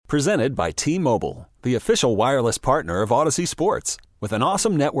Presented by T-Mobile, the official wireless partner of Odyssey Sports. With an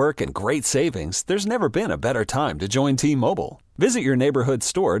awesome network and great savings, there's never been a better time to join T-Mobile. Visit your neighborhood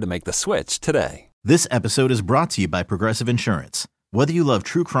store to make the switch today. This episode is brought to you by Progressive Insurance. Whether you love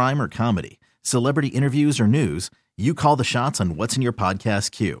true crime or comedy, celebrity interviews or news, you call the shots on what's in your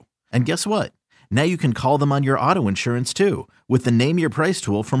podcast queue. And guess what? Now you can call them on your auto insurance too with the Name Your Price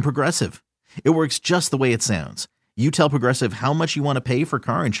tool from Progressive. It works just the way it sounds. You tell Progressive how much you want to pay for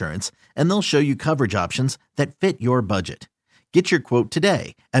car insurance, and they'll show you coverage options that fit your budget. Get your quote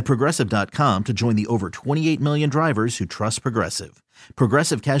today at Progressive.com to join the over 28 million drivers who trust Progressive.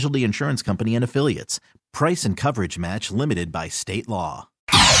 Progressive Casualty Insurance Company and Affiliates. Price and coverage match limited by state law.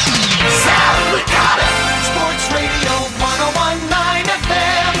 Sal Licata, Sports Radio 101.9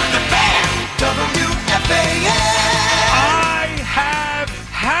 FM, The Fan, WFAN. I have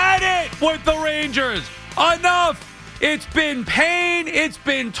had it with the Rangers. Enough! It's been pain. It's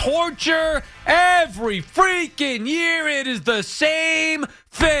been torture. Every freaking year, it is the same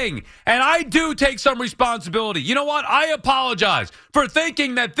thing. And I do take some responsibility. You know what? I apologize for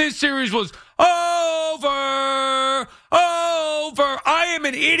thinking that this series was over. I am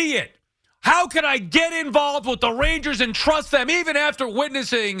an idiot. How can I get involved with the Rangers and trust them even after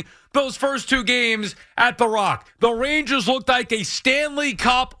witnessing those first two games at the Rock? The Rangers looked like a Stanley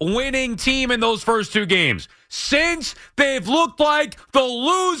Cup winning team in those first two games. Since they've looked like the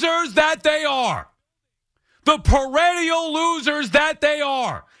losers that they are. The perennial losers that they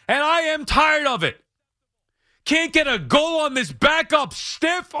are. And I am tired of it. Can't get a goal on this backup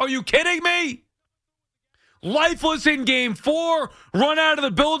stiff? Are you kidding me? Lifeless in Game 4, run out of the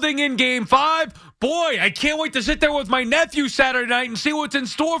building in Game 5. Boy, I can't wait to sit there with my nephew Saturday night and see what's in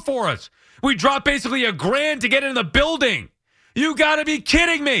store for us. We dropped basically $1,000 to get in the building. You got to be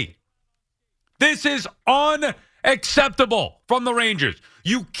kidding me. This is unacceptable from the Rangers.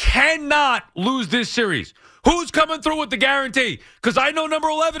 You cannot lose this series. Who's coming through with the guarantee? Because I know number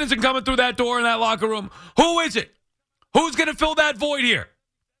 11 isn't coming through that door in that locker room. Who is it? Who's going to fill that void here?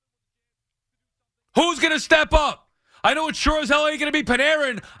 Who's going to step up? I know it sure as hell ain't going to be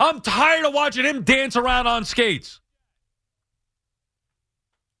Panarin. I'm tired of watching him dance around on skates.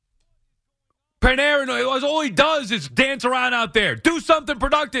 Panarin, all he does is dance around out there. Do something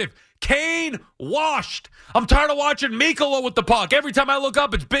productive. Kane, washed. I'm tired of watching Mikkola with the puck. Every time I look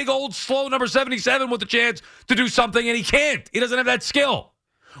up, it's big, old, slow number 77 with a chance to do something, and he can't. He doesn't have that skill.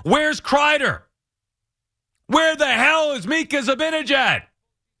 Where's Kreider? Where the hell is Mika Zibanejad?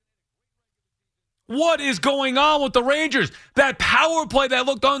 What is going on with the Rangers? That power play that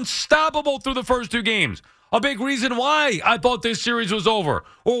looked unstoppable through the first two games. A big reason why I thought this series was over,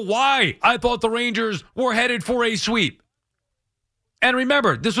 or why I thought the Rangers were headed for a sweep. And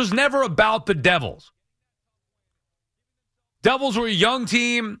remember, this was never about the Devils. Devils were a young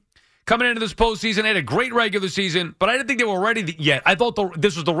team coming into this postseason. They had a great regular season, but I didn't think they were ready yet. I thought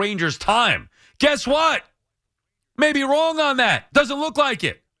this was the Rangers' time. Guess what? Maybe wrong on that. Doesn't look like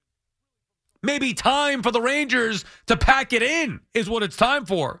it. Maybe time for the Rangers to pack it in is what it's time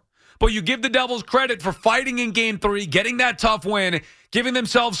for. But you give the Devils credit for fighting in Game 3, getting that tough win, giving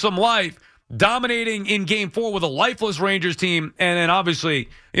themselves some life, dominating in Game 4 with a lifeless Rangers team. And then obviously,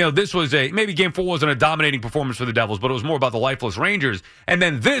 this was maybe Game 4 wasn't a dominating performance for the Devils, but it was more about the lifeless Rangers. And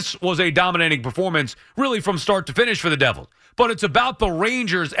then this was a dominating performance really from start to finish for the Devils. But it's about the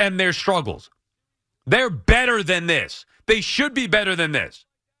Rangers and their struggles. They're better than this. They should be better than this.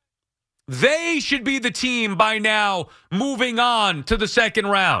 They should be the team by now moving on to the second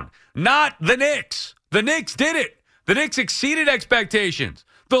round, not the Knicks. The Knicks did it. The Knicks exceeded expectations.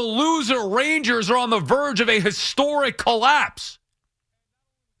 The loser Rangers are on the verge of a historic collapse.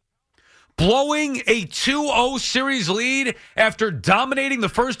 Blowing a 2-0 series lead after dominating the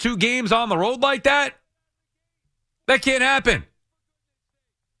first two games on the road like that? That can't happen.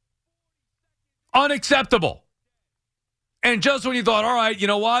 Unacceptable. And just when you thought, all right, you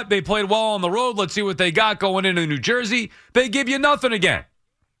know what? They played well on the road. Let's see what they got going into New Jersey. They give you nothing again.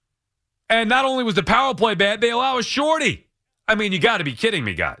 And not only was the power play bad, they allow a shorty. I mean, you got to be kidding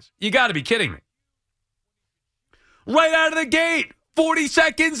me, guys. You got to be kidding me. Right out of the gate, 40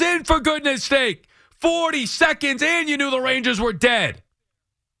 seconds in, for goodness sake. 40 seconds in, you knew the Rangers were dead.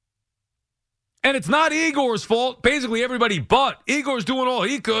 And it's not Igor's fault. Basically, everybody but. Igor's doing all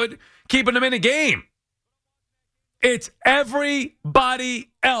he could, keeping them in a game. It's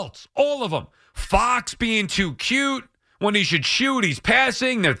everybody else, all of them. Fox being too cute. When he should shoot, he's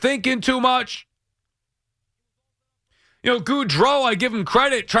passing. They're thinking too much. Goudreau, I give him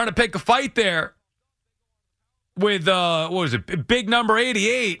credit, trying to pick a fight there with, big number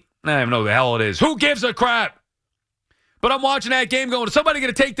 88. I don't know who the hell it is. Who gives a crap? But I'm watching that game going, is somebody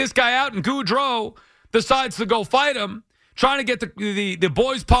going to take this guy out? And Goudreau decides to go fight him, trying to get the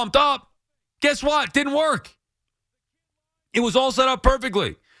boys pumped up. Guess what? Didn't work. It was all set up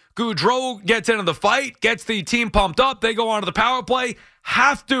perfectly. Goudreau gets into the fight, gets the team pumped up. They go on to the power play,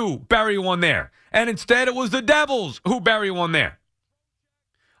 have to bury one there. And instead, it was the Devils who bury one there.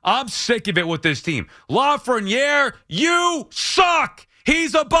 I'm sick of it with this team. Lafreniere, you suck.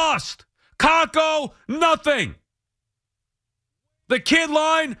 He's a bust. Kako, nothing. The kid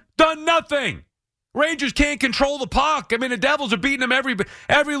line, done nothing. Rangers can't control the puck. I mean, the Devils are beating them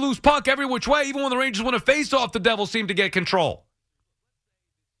every loose puck, every which way. Even when the Rangers win a face-off, the Devils seem to get control.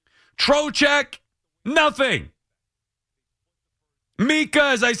 Trocheck, nothing. Mika,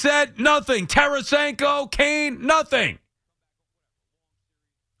 as I said, nothing. Tarasenko, Kane, nothing.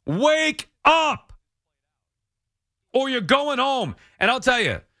 Wake up, or you're going home. And I'll tell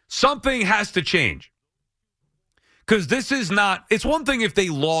you, something has to change. Because this is not, it's one thing if they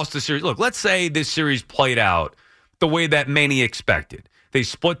lost the series. Look, let's say this series played out the way that many expected. They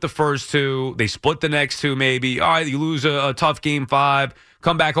split the first two, they split the next two maybe. All right, you lose a tough game 5,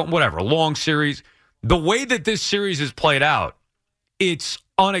 come back home, whatever, a long series. The way that this series is played out, it's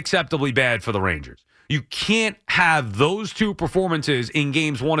unacceptably bad for the Rangers. You can't have those two performances in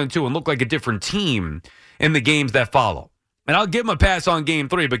games 1 and 2 and look like a different team in the games that follow. And I'll give them a pass on game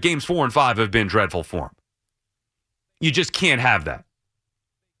 3, but games 4 and 5 have been dreadful for them. You just can't have that.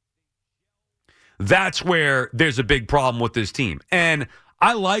 That's where there's a big problem with this team. And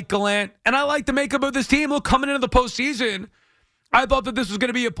I like Gallant, and I like the makeup of this team. Look, coming into the postseason, I thought that this was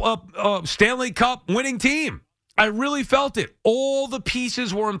going to be a Stanley Cup winning team. I really felt it. All the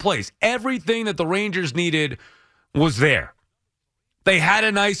pieces were in place. Everything that the Rangers needed was there. They had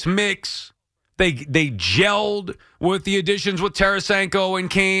a nice mix. They gelled with the additions with Tarasenko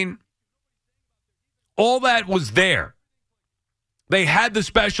and Kane. All that was there. They had the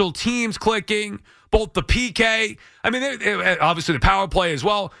special teams clicking, both the PK. I mean, obviously the power play as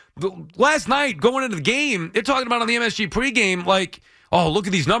well. Last night, going into the game, they're talking about on the MSG pregame, like, oh, look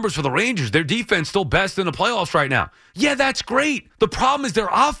at these numbers for the Rangers. Their defense still best in the playoffs right now. Yeah, that's great. The problem is their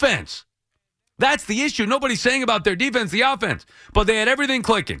offense. That's the issue. Nobody's saying about their defense, the offense. But they had everything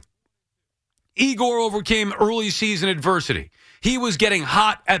clicking. Igor overcame early season adversity. He was getting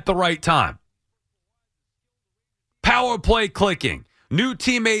hot at the right time. Power play clicking. New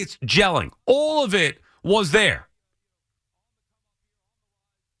teammates gelling. All of it was there.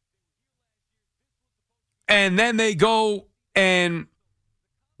 And then they go and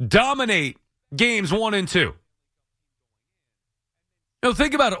dominate games 1 and 2. You know,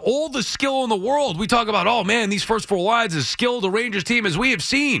 think about it. All the skill in the world. We talk about, oh, man, these first 4 lines is skill the Rangers team, as we have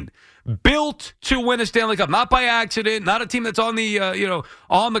seen, built to win a Stanley Cup. Not by accident. Not a team that's on the,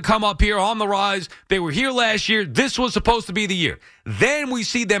 on the come up here, on the rise. They were here last year. This was supposed to be the year. Then we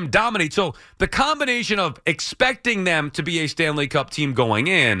see them dominate. So the combination of expecting them to be a Stanley Cup team going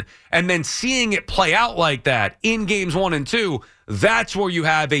in and then seeing it play out like that in games 1 and 2, that's where you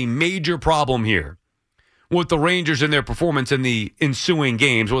have a major problem here with the Rangers and their performance in the ensuing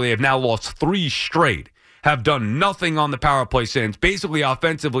games, where they have now lost 3 straight, have done nothing on the power play since. Basically,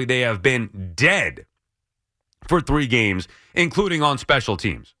 offensively, they have been dead for 3 games, including on special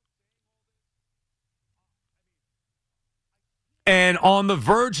teams. And on the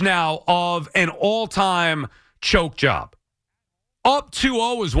verge now of an all-time choke job. Up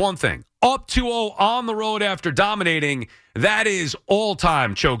 2-0 is one thing. Up 2-0 on the road after dominating, that is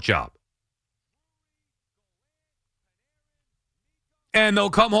all-time choke job. And they'll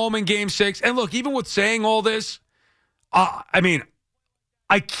come home in game 6. And look, even with saying all this, I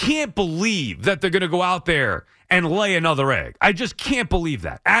can't believe that they're going to go out there and lay another egg. I just can't believe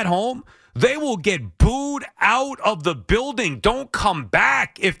that. At home, they will get booed out of the building. Don't come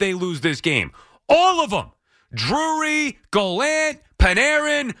back if they lose this game. All of them. Drury, Gallant,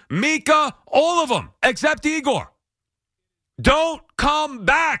 Panarin, Mika, all of them, except Igor. Don't come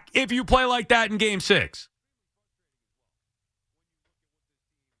back if you play like that in game 6.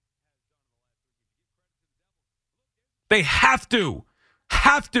 They have to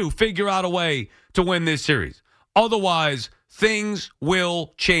figure out a way to win this series. Otherwise, things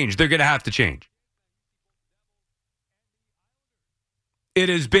will change. They're going to have to change. It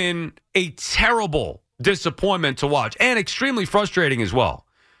has been a terrible disappointment to watch and extremely frustrating as well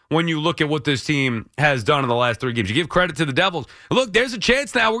when you look at what this team has done in the last 3 games. You give credit to the Devils. Look, there's a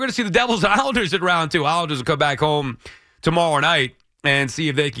chance now. We're going to see the Devils and Islanders at round 2. Islanders will come back home tomorrow night and see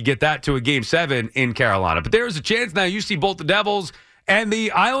if they can get that to a game 7 in Carolina. But there is a chance now you see both the Devils and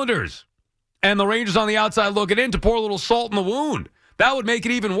the Islanders and the Rangers on the outside looking in to pour a little salt in the wound. That would make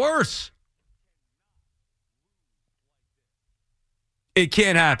it even worse. It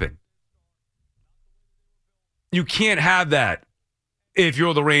can't happen. You can't have that if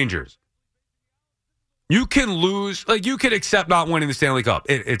you're the Rangers. You can lose, like you could accept not winning the Stanley Cup.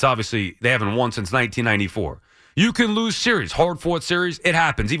 It's obviously, they haven't won since 1994. You can lose series, hard-fought series. It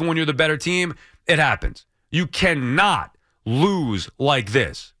happens. Even when you're the better team, it happens. You cannot lose like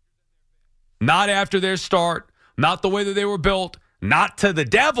this. Not after their start, not the way that they were built, not to the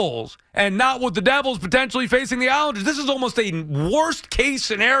Devils, and not with the Devils potentially facing the Islanders. This is almost a worst-case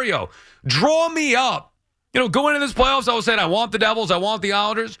scenario. Draw me up. Going into this playoffs, I was saying I want the Devils, I want the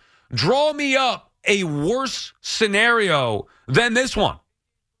Islanders. Draw me up a worse scenario than this one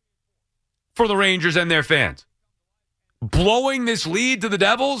for the Rangers and their fans. Blowing this lead to the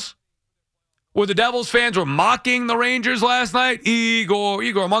Devils, where the Devils fans were mocking the Rangers last night, Igor,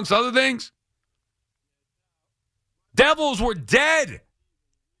 amongst other things. Devils were dead.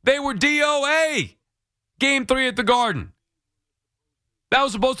 They were DOA. Game 3 at the Garden. That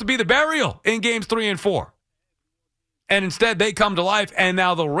was supposed to be the burial in games 3 and 4. And instead, they come to life, and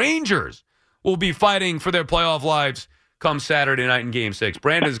now the Rangers will be fighting for their playoff lives come Saturday night in Game 6.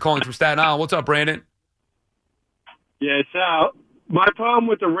 Brandon is calling from Staten Island. What's up, Brandon? Yeah, Sal, my problem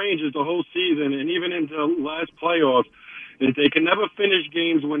with the Rangers the whole season and even into the last playoffs is they can never finish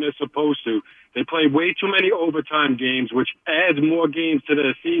games when they're supposed to. They play way too many overtime games, which adds more games to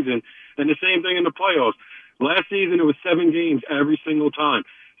their season. And the same thing in the playoffs. Last season, it was 7 games every single time.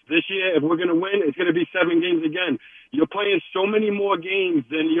 This year, if we're going to win, it's going to be 7 games again. You're playing so many more games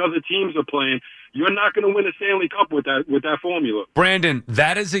than the other teams are playing. You're not going to win a Stanley Cup with that formula. Brandon,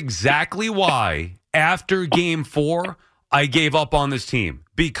 that is exactly why after Game 4, I gave up on this team.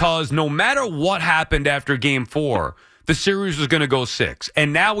 Because no matter what happened after Game 4, the series was going to go 6.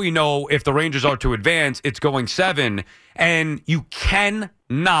 And now we know if the Rangers are to advance, it's going 7. And you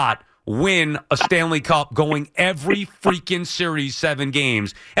cannot win a Stanley Cup going every freaking series 7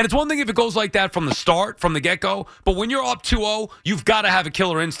 games. And it's one thing if it goes like that from the start, from the get-go, but when you're up 2-0, you've got to have a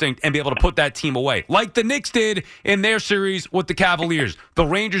killer instinct and be able to put that team away. Like the Knicks did in their series with the Cavaliers. The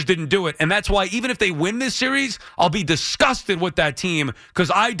Rangers didn't do it, and that's why even if they win this series, I'll be disgusted with that team because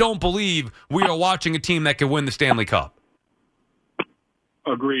I don't believe we are watching a team that can win the Stanley Cup.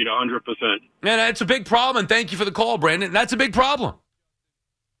 Agreed, 100%. Man, that's a big problem, and thank you for the call, Brandon. That's a big problem.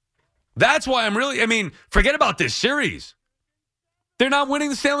 That's why forget about this series. They're not winning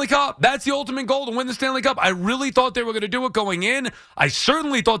the Stanley Cup. That's the ultimate goal, to win the Stanley Cup. I really thought they were going to do it going in. I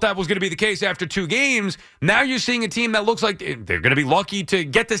certainly thought that was going to be the case after 2 games. Now you're seeing a team that looks like they're going to be lucky to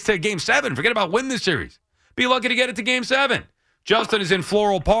get this to Game 7. Forget about win this series. Be lucky to get it to Game 7. Justin is in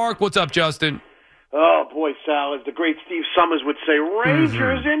Floral Park. What's up, Justin? Oh, boy, Sal, as the great Steve Summers would say,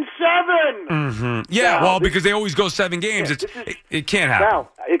 Rangers in 7. Yeah, Sal, because they always go 7 games. Yeah, it can't happen.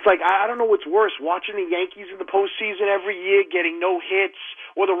 Sal, it's like, I don't know what's worse, watching the Yankees in the postseason every year, getting no hits,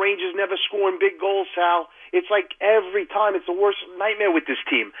 or the Rangers never scoring big goals, Sal. It's like every time, it's the worst nightmare with this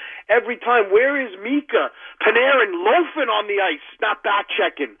team. Every time, where is Mika? Panarin loafing on the ice, not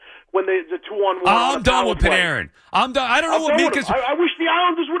back-checking. When the 2-on-1. I'm done with Panarin. I'm done. I don't know what Mika's. I wish the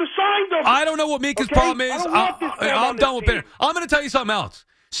Islanders would have signed him. I don't know what Mika's problem is. I'm done with Panarin. I'm going to tell you something else.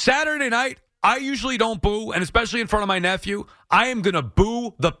 Saturday night, I usually don't boo, and especially in front of my nephew, I am going to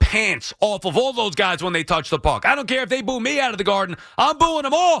boo the pants off of all those guys when they touch the puck. I don't care if they boo me out of the Garden. I'm booing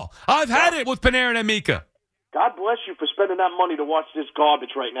them all. I've had it with Panarin and Mika. God bless you for spending that money to watch this garbage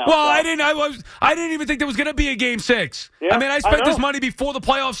right now. Well, I didn't even think there was going to be a Game 6. Yeah, I spent this money before the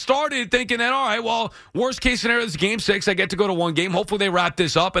playoffs started, thinking that all right, well, worst case scenario is Game 6. I get to go to 1 game. Hopefully, they wrap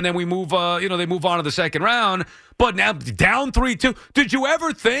this up and then we move. They move on to the second round. But now down 3-2. Did you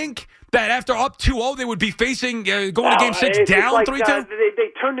ever think that after up 2-0 they would be facing going to Game 6 down 3-2? They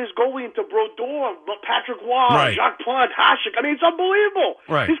turned this goalie into Brodeur, Patrick Waugh, Right. Jacques Plante, Hasek. It's unbelievable.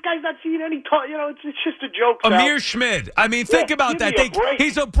 Right. This guy's not seeing any. It's just a joke. Amir Schmid. Think about give that. me a break.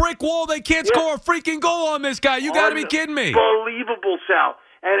 He's a brick wall. They can't score a freaking goal on this guy. You got to be kidding me. Unbelievable, Sal.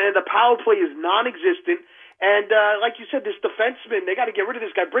 And the power play is non-existent. And like you said, this defenseman, they got to get rid of this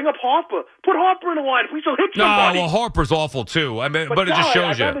guy. Bring up Harper. Put Harper in the line. If we still hit somebody. No, well, Harper's awful too. But it just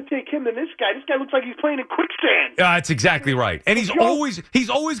shows you. I'd rather take him than this guy. This guy looks like he's playing in quicksand. That's exactly right. And he's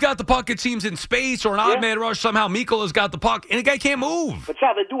always got the puck, it seems, in space or an odd man rush. Somehow Mikola's got the puck, and the guy can't move. But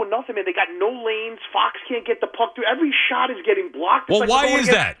Sal, they're doing nothing, man. They got no lanes. Fox can't get the puck through. Every shot is getting blocked. Well, why is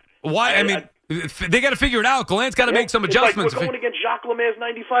that? Why? They got to figure it out. Glenn's got to make some adjustments. It's like we're going against Jacques Lemaire's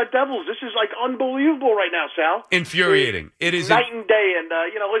 95 Devils. This is like unbelievable right now, Sal. Infuriating. It is night and day. And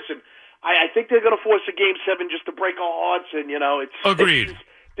listen, I think they're going to force a Game 7 just to break our hearts. And it's agreed.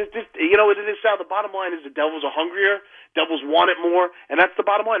 You know what it is, Sal? The bottom line is the Devils are hungrier. Devils want it more, and that's the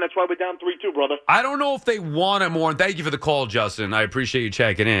bottom line. That's why we're down 3-2, brother. I don't know if they want it more, and thank you for the call, Justin. I appreciate you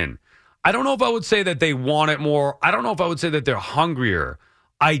checking in. I don't know if I would say that they want it more. I don't know if I would say that they're hungrier.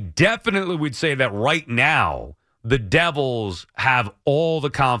 I definitely would say that right now, the Devils have all the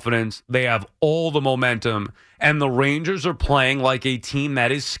confidence. They have all the momentum. And the Rangers are playing like a team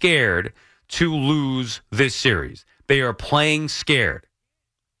that is scared to lose this series. They are playing scared.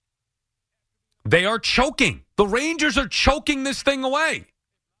 They are choking. The Rangers are choking this thing away.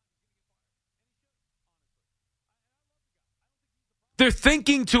 They're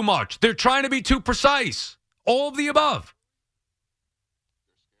thinking too much. They're trying to be too precise. All of the above.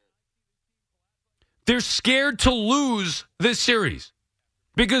 They're scared to lose this series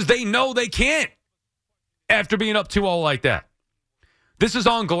because they know they can't after being up 2-0 like that. This is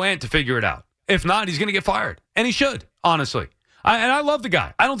on Gallant to figure it out. If not, he's going to get fired. And he should, honestly. And I love the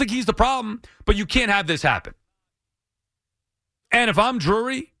guy. I don't think he's the problem, but you can't have this happen. And if I'm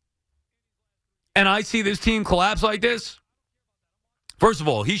Drury and I see this team collapse like this, first of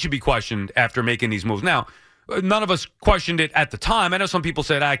all, he should be questioned after making these moves. Now, none of us questioned it at the time. I know some people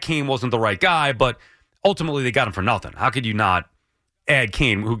said, Kane wasn't the right guy, but ultimately they got him for nothing. How could you not add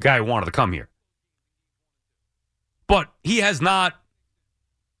Kane, who guy wanted to come here? But he has not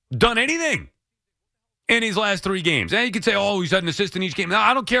done anything in his last 3 games. And you could say, he's had an assist in each game. No,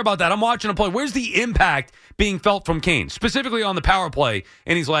 I don't care about that. I'm watching him play. Where's the impact being felt from Kane, specifically on the power play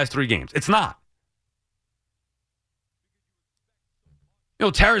in his last 3 games? It's not.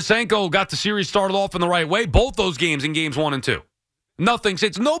 Tarasenko got the series started off in the right way. Both those games in games 1 and 2. Nothing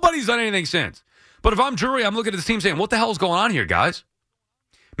since. Nobody's done anything since. But if I'm Drury, I'm looking at this team saying, what the hell is going on here, guys?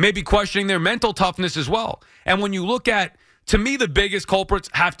 Maybe questioning their mental toughness as well. And when you look at, to me, the biggest culprits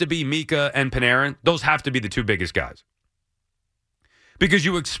have to be Mika and Panarin. Those have to be the 2 biggest guys. Because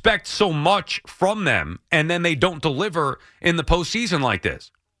you expect so much from them, and then they don't deliver in the postseason like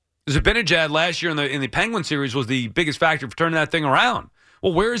this. Zibanejad last year in the Penguin series was the biggest factor for turning that thing around.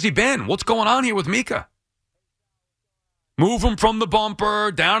 Well, where has he been? What's going on here with Mika? Move him from the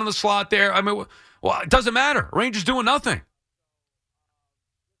bumper, down in the slot there. I mean, well, it doesn't matter. Rangers doing nothing.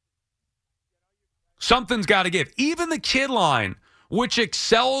 Something's got to give. Even the kid line, which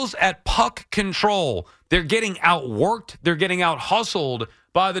excels at puck control, they're getting outworked. They're getting out-hustled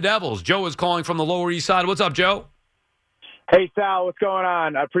by the Devils. Joe is calling from the Lower East Side. What's up, Joe? Hey, Sal. What's going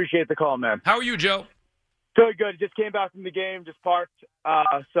on? I appreciate the call, man. How are you, Joe? Good, good. Just came back from the game, just parked.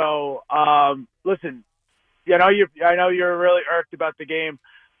 Listen, I know you're really irked about the game,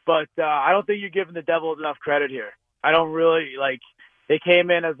 but I don't think you're giving the Devils enough credit here. I don't really they came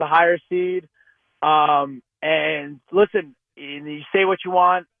in as the higher seed. And listen, you say what you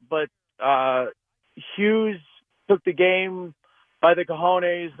want, but Hughes took the game by the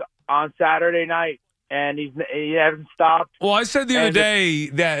cojones on Saturday night. And he hasn't stopped. Well, I said the other day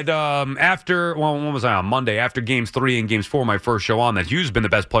that when was I on Monday? After games 3 and games 4, my first show on, that Hughes has been the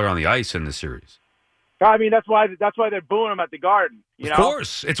best player on the ice in this series. I mean, that's why they're booing him at the Garden. Of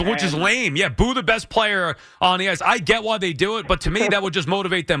course, which is lame. Yeah, boo the best player on the ice. I get why they do it, but to me, that would just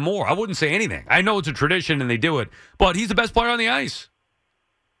motivate them more. I wouldn't say anything. I know it's a tradition and they do it, but he's the best player on the ice.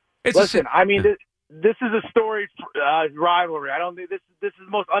 This is a storied rivalry. I don't think this is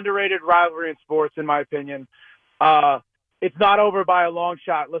the most underrated rivalry in sports, in my opinion. It's not over by a long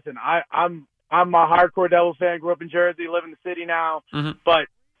shot. Listen, I'm a hardcore Devils fan. Grew up in Jersey, live in the city now. Mm-hmm. But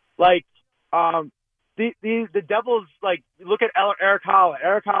the Devils, look at Eric Holla.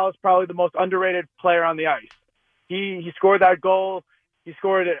 Eric Holla is probably the most underrated player on the ice. He scored that goal. He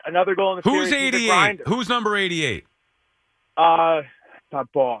scored another goal in the series. Who's 88? Who's number 88? Not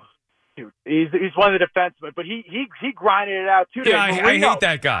Ball. Dude, he's one of the defensemen, but he grinded it out too. Yeah, I hate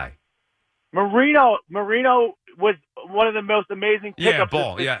that guy. Marino was one of the most amazing pickups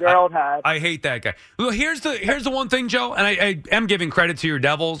that Gerald had. I hate that guy. Well, here's the one thing, Joe, and I am giving credit to your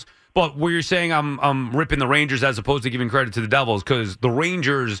Devils, but where you're saying I'm ripping the Rangers as opposed to giving credit to the Devils, because the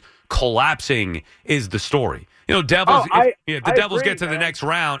Rangers collapsing is the story. Devils. The Devils get to the next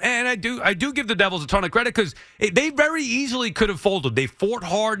round, and I do give the Devils a ton of credit because they very easily could have folded. They fought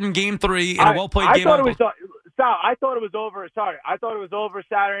hard in Game 3 in a well-played game. I thought it was over. Sorry, I thought it was over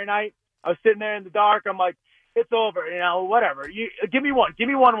Saturday night. I was sitting there in the dark. I'm like, it's over. Whatever. Give me one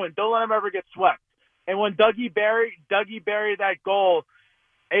win. Don't let them ever get swept. And when Dougie buried that goal,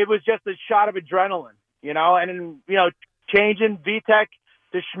 it was just a shot of adrenaline. And then changing Vitek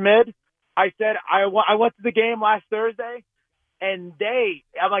to Schmid. I said, I went to the game last Thursday, and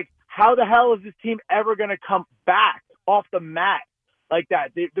I'm like, how the hell is this team ever going to come back off the mat like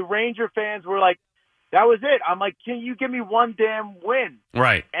that? The Ranger fans were like, That was it. I'm like, can you give me one damn win?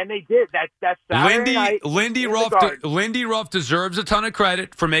 Right. And they did. That's Saturday night. Lindy Ruff deserves a ton of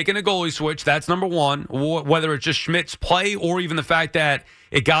credit for making a goalie switch. That's number one. Whether it's just Schmidt's play or even the fact that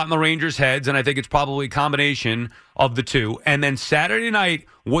it got in the Rangers' heads, and I think it's probably a combination of the two. And then Saturday night,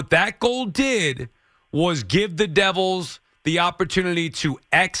 what that goal did was give the Devils the opportunity to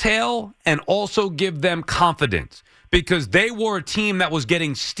exhale and also give them confidence. Because they were a team that was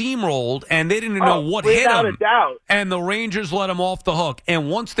getting steamrolled, and they didn't know what hit them. Without a doubt. And the Rangers let them off the hook.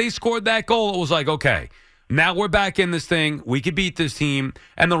 And once they scored that goal, it was like, okay, now we're back in this thing. We could beat this team.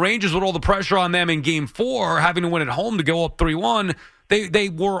 And the Rangers, with all the pressure on them in Game 4, having to win at home to go up 3-1, they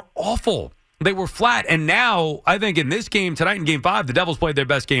were awful. They were flat. And now, I think in this game, tonight in Game 5, the Devils played their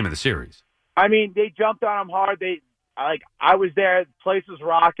best game of the series. I mean, they jumped on them hard. I was there. The place was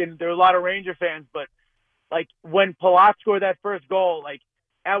rocking. There were a lot of Ranger fans, but like when Palat scored that first goal, like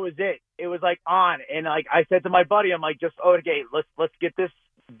that was it. It was like on, and like I said to my buddy, I'm like, just okay, let's get this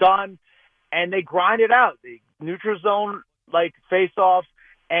done, and they grind it out. The neutral zone like face off,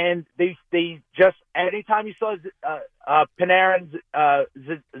 and they just anytime you saw Panarin,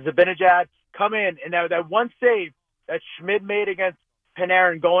 Zibanejad come in, and that one save that Schmidt made against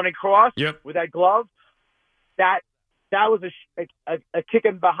Panarin going across with that glove, that was a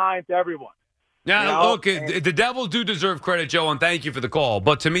kicking behind to everyone. Now, look, the Devils do deserve credit, Joe, and thank you for the call.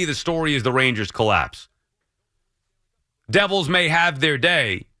 But to me, the story is the Rangers' collapse. Devils may have their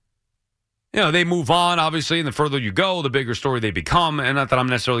day. They move on, obviously, and the further you go, the bigger story they become. And not that I'm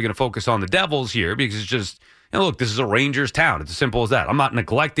necessarily going to focus on the Devils here, because it's just, look, this is a Rangers town. It's as simple as that. I'm not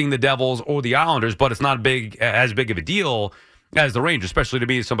neglecting the Devils or the Islanders, but it's not as big of a deal as the Rangers, especially to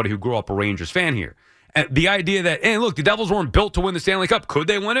me as somebody who grew up a Rangers fan here. And the idea that, hey, look, the Devils weren't built to win the Stanley Cup. Could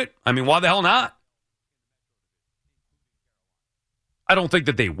they win it? I mean, why the hell not? I don't think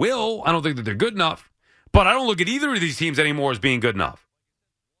that they will. I don't think that they're good enough. But I don't look at either of these teams anymore as being good enough.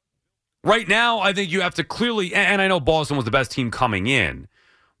 Right now, I think you have to clearly, and I know Boston was the best team coming in,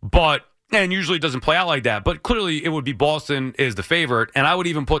 and usually it doesn't play out like that, but clearly it would be Boston is the favorite, and I would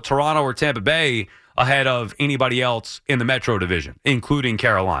even put Toronto or Tampa Bay ahead of anybody else in the Metro Division, including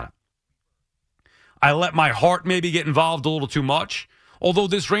Carolina. I let my heart maybe get involved a little too much. Although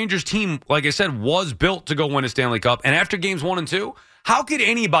this Rangers team, like I said, was built to go win a Stanley Cup. And after games 1 and 2, how could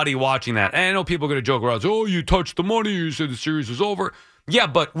anybody watching that, and I know people are going to joke around, oh, you touched the money, you said the series was over. Yeah,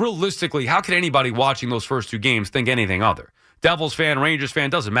 but realistically, how could anybody watching those first 2 games think anything other? Devils fan, Rangers fan,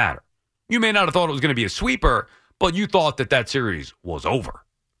 doesn't matter. You may not have thought it was going to be a sweeper, but you thought that series was over.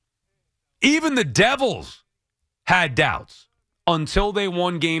 Even the Devils had doubts until they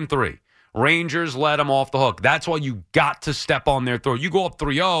won Game 3. Rangers let them off the hook. That's why you got to step on their throat. You go up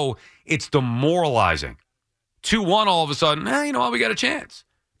 3-0, it's demoralizing. 2-1, all of a sudden, you know what, we got a chance.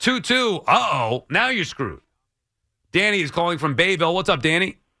 2-2, uh-oh, now you're screwed. Danny is calling from Bayville. What's up,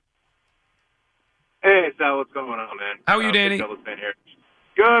 Danny? Hey, Sal, what's going on, man? How are you, Danny? Devils fan here.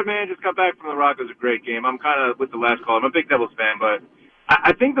 Good, man. Just got back from the Rock. It was a great game. I'm kind of with the last call. I'm a big Devils fan, but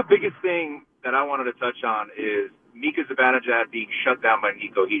I think the biggest thing that I wanted to touch on is Mika Zibanejad being shut down by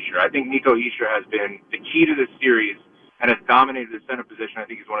Nico Hischier. I think Nico Hischier has been the key to this series and has dominated the center position. I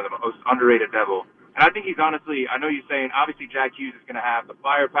think he's one of the most underrated Devil. And I think he's honestly, I know you're saying, obviously Jack Hughes is going to have the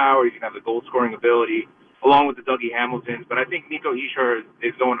firepower, he's going to have the goal-scoring ability, along with the Dougie Hamiltons, but I think Nico Hischier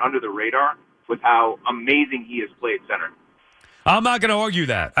is going under the radar with how amazing he has played center. I'm not going to argue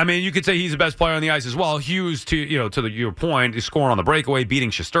that. I mean, you could say he's the best player on the ice as well. Hughes, your point, is scoring on the breakaway,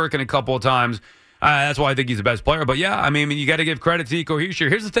 beating Shesterkin a couple of times. That's why I think he's the best player. But, yeah, I mean, you got to give credit to Nico Hischier.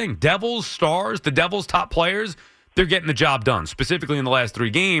 Here's the thing. Devils stars, the Devils top players, they're getting the job done, specifically in the last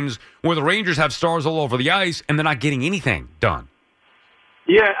 3 games where the Rangers have stars all over the ice and they're not getting anything done.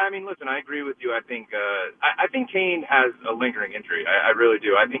 Yeah, I mean, listen, I agree with you. I think Kane has a lingering injury. I really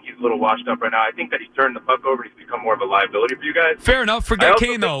do. I think he's a little washed up right now. I think that he's turned the puck over and he's become more of a liability for you guys. Fair enough. Forget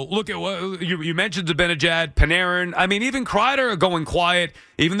Kane, though. Look at what you mentioned Zibanejad, Panarin. I mean, even Kreider going quiet.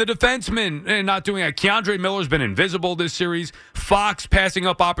 Even the defensemen not doing it. Keandre Miller's been invisible this series. Fox passing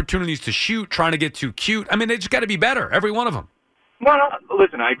up opportunities to shoot, trying to get too cute. I mean, they just got to be better, every one of them. No,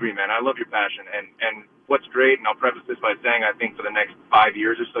 listen, I agree, man. I love your passion. And what's great, and I'll preface this by saying I think for the next 5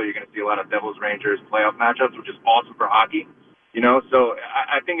 years or so, you're going to see a lot of Devils-Rangers playoff matchups, which is awesome for hockey. So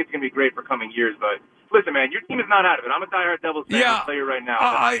I think it's going to be great for coming years. But listen, man, your team is not out of it. I'm a diehard Devils fan. I'll tell you right now.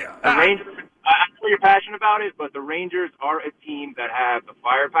 The Rangers, I know you're passionate about it, but the Rangers are a team that have the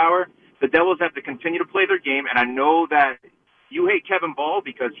firepower. The Devils have to continue to play their game, and I know that you hate Kevin Ball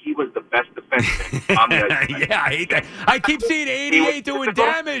because he was the best defenseman on the ice. Yeah, I hate that. I keep seeing 88 doing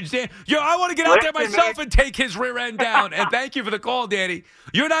damage. I want to get out there myself and take his rear end down. And thank you for the call, Danny.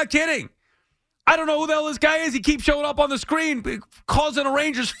 You're not kidding. I don't know who the hell this guy is. He keeps showing up on the screen, causing a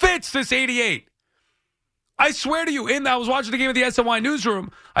Rangers fits, this 88. I swear to you, I was watching the game at the SNY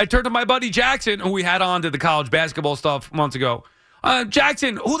newsroom. I turned to my buddy Jackson, who we had on to the college basketball stuff months ago.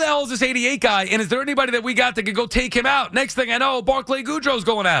 Jackson, who the hell is this 88 guy? And is there anybody that we got that could go take him out? Next thing I know, Barclay Goudreau's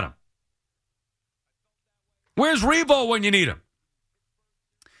going at him. Where's Revo when you need him?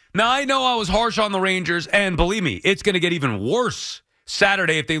 Now, I know I was harsh on the Rangers, and believe me, it's going to get even worse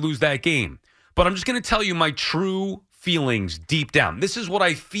Saturday if they lose that game. But I'm just going to tell you my true feelings deep down. This is what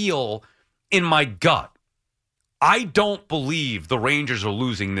I feel in my gut. I don't believe the Rangers are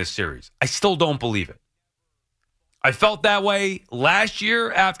losing this series. I still don't believe it. I felt that way last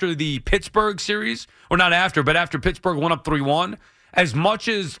year after the Pittsburgh series, or not after, but after Pittsburgh went up 3-1. As much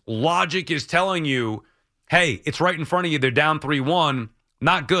as logic is telling you, hey, it's right in front of you, they're down 3-1,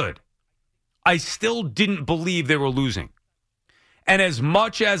 not good. I still didn't believe they were losing. And as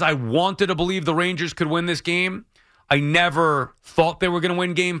much as I wanted to believe the Rangers could win this game, I never thought they were going to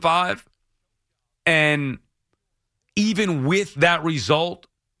win Game 5. And even with that result,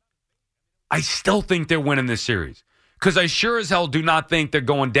 I still think they're winning this series. Because I sure as hell do not think they're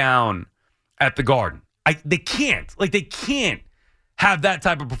going down at the Garden. They can't. They can't have that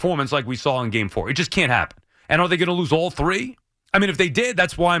type of performance like we saw in Game 4. It just can't happen. And are they going to lose all three? I mean, if they did,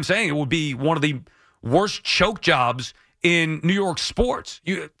 that's why I'm saying it would be one of the worst choke jobs in New York sports.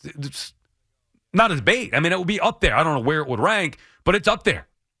 It's not as bait. I mean, it would be up there. I don't know where it would rank, but it's up there.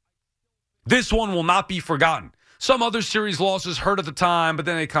 This one will not be forgotten. Some other series losses hurt at the time, but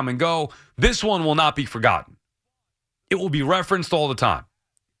then they come and go. This one will not be forgotten. It will be referenced all the time.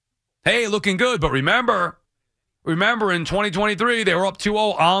 Hey, looking good, but remember in 2023, they were up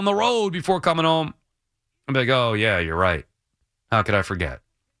 2-0 on the road before coming home. I'm like, oh, yeah, you're right. How could I forget?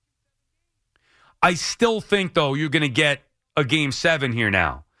 I still think, though, you're going to get a Game 7 here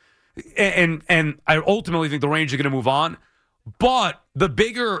now. And I ultimately think the Rangers are going to move on. But the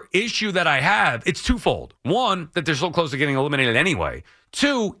bigger issue that I have, it's twofold. One, that they're so close to getting eliminated anyway.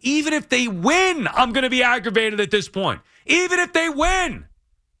 Two, even if they win, I'm going to be aggravated at this point. Even if they win.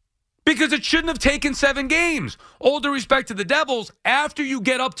 Because it shouldn't have taken 7 games. All due respect to the Devils, after you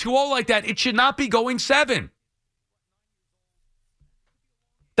get up 2-0 like that, it should not be going 7.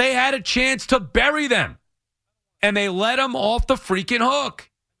 They had a chance to bury them. And they let them off the freaking hook.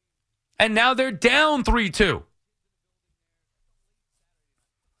 And now they're down 3-2.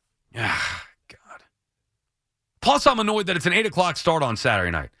 Ah, God. Plus, I'm annoyed that it's an 8 o'clock start on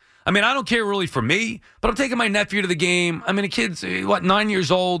Saturday night. I mean, I don't care really for me, but I'm taking my nephew to the game. I mean, the kid's, 9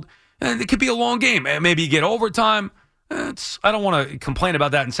 years old? It could be a long game. Maybe you get overtime. I don't want to complain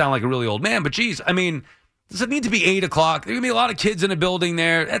about that and sound like a really old man, but geez, I mean, does it need to be 8 o'clock? There's going to be a lot of kids in the building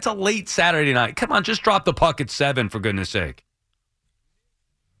there. That's a late Saturday night. Come on, just drop the puck at 7, for goodness sake.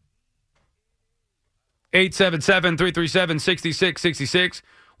 877-337-6666.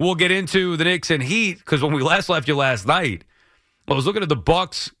 We'll get into the Knicks and Heat, because when we last left you last night, I was looking at the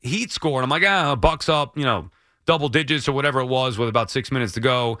Bucks Heat score, and I'm like, Bucks up, double digits or whatever it was with about 6 minutes to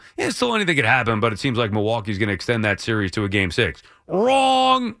go. Yeah, still anything could happen, but it seems like Milwaukee's going to extend that series to a Game 6.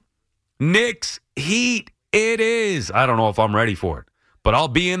 Wrong! Knicks Heat, it is. I don't know if I'm ready for it, but I'll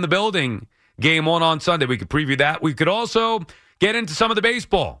be in the building. Game 1 on Sunday. We could preview that. We could also get into some of the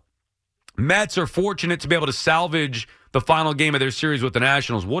baseball. Mets are fortunate to be able to salvage the final game of their series with the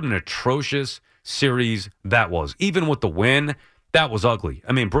Nationals. What an atrocious series that was. Even with the win, that was ugly.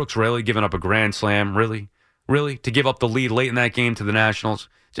 I mean, Brooks Raley giving up a grand slam. Really? To give up the lead late in that game to the Nationals?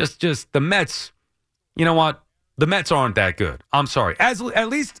 Just the Mets, you know what? The Mets aren't that good. I'm sorry. At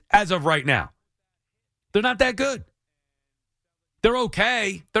least as of right now. They're not that good. They're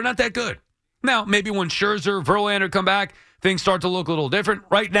okay. They're not that good. Now, maybe when Scherzer, Verlander come back, things start to look a little different.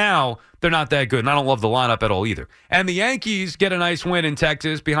 Right now, they're not that good, and I don't love the lineup at all either. And the Yankees get a nice win in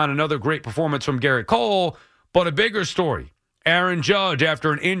Texas behind another great performance from Garrett Cole, but a bigger story. Aaron Judge,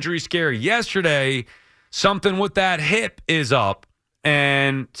 after an injury scare yesterday, something with that hip is up,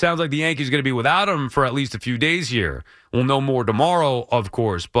 and sounds like the Yankees are going to be without him for at least a few days here. We'll know more tomorrow, of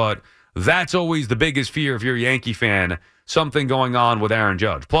course, but that's always the biggest fear if you're a Yankee fan, something going on with Aaron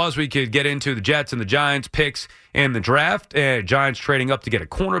Judge. Plus, we could get into the Jets and the Giants picks in the draft. Giants trading up to get a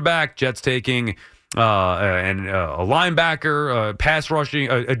cornerback. Jets taking a linebacker, pass rushing,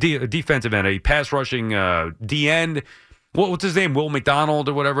 a defensive end, a pass rushing D end. What's his name? Will McDonald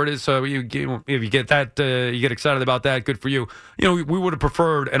or whatever it is. So if you get that, you get excited about that. Good for you. We would have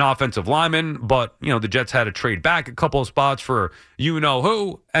preferred an offensive lineman, but the Jets had to trade back a couple of spots for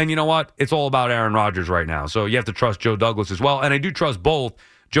who. And you know what? It's all about Aaron Rodgers right now. So you have to trust Joe Douglas as well. And I do trust both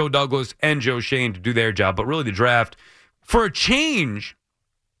Joe Douglas and Joe Shane to do their job. But really, the draft, for a change,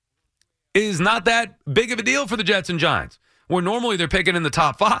 is not that big of a deal for the Jets and Giants, where normally they're picking in the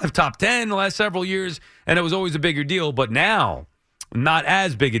top 5, top 10 the last several years, and it was always a bigger deal. But now, not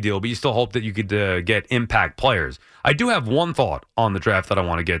as big a deal, but you still hope that you could get impact players. I do have one thought on the draft that I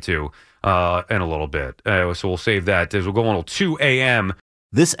want to get to in a little bit. So we'll save that as we'll go until 2 a.m.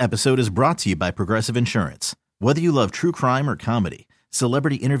 This episode is brought to you by Progressive Insurance. Whether you love true crime or comedy,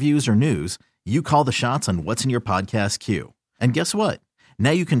 celebrity interviews or news, you call the shots on what's in your podcast queue. And guess what?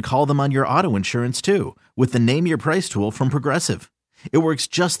 Now you can call them on your auto insurance too with the Name Your Price tool from Progressive. It works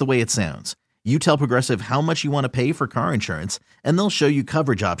just the way it sounds. You tell Progressive how much you want to pay for car insurance, and they'll show you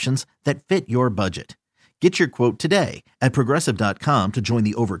coverage options that fit your budget. Get your quote today at Progressive.com to join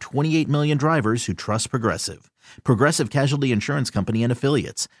the over 28 million drivers who trust Progressive. Progressive Casualty Insurance Company and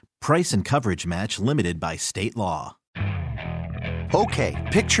Affiliates. Price and coverage match limited by state law. Okay,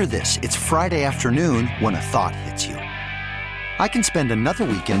 picture this. It's Friday afternoon when a thought hits you. I can spend another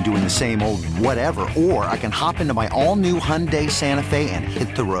weekend doing the same old whatever, or I can hop into my all-new Hyundai Santa Fe and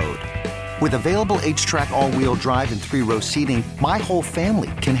hit the road. With available H-Track all-wheel drive and 3-row seating, my whole family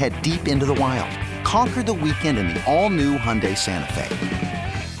can head deep into the wild. Conquer the weekend in the all-new Hyundai Santa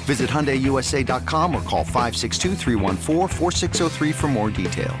Fe. Visit HyundaiUSA.com or call 562-314-4603 for more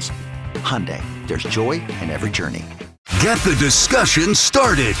details. Hyundai, there's joy in every journey. Get the discussion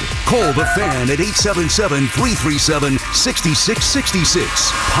started. Call the Fan at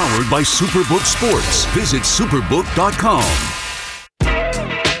 877-337-6666. Powered by Superbook Sports. Visit superbook.com.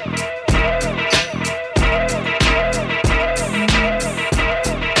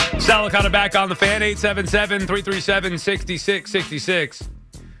 Salicata back on the Fan, 877-337-6666.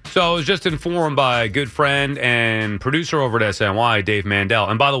 So I was just informed by a good friend and producer over at SNY, Dave Mandel.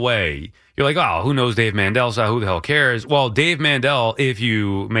 And by the way, you're like, oh, who knows Dave Mandel? So who the hell cares? Well, Dave Mandel, if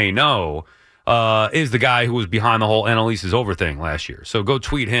you may know, is the guy who was behind the whole NL is over thing last year. So go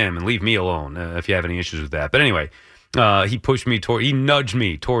tweet him and leave me alone if you have any issues with that. But anyway, he nudged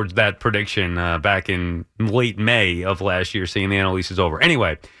me towards that prediction back in late May of last year, saying the NL is over.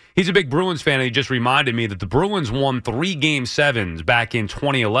 Anyway, he's a big Bruins fan, and he just reminded me that the Bruins won 3 Game 7s back in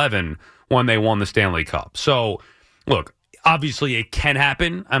 2011 when they won the Stanley Cup. So, look, obviously it can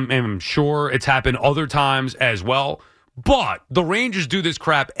happen. I'm sure it's happened other times as well. But the Rangers do this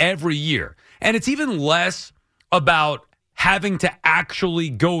crap every year. And it's even less about having to actually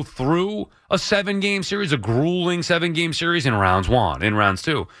go through a 7-game series, a grueling 7-game series in rounds 1, in rounds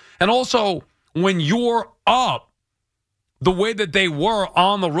 2. And also, when you're up the way that they were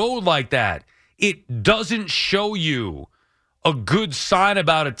on the road like that, it doesn't show you a good sign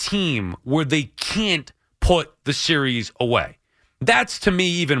about a team where they can't put the series away. That's, to me,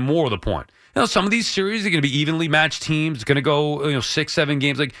 even more the point. You know, some of these series are going to be evenly matched teams. It's going to go, 6-7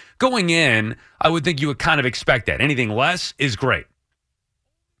 games. Like, going in, I would think you would kind of expect that. Anything less is great.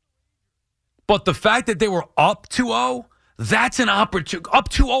 But the fact that they were up 2-0, that's an opportunity. Up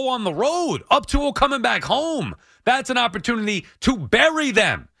 2-0 on the road. Up 2-0 coming back home. That's an opportunity to bury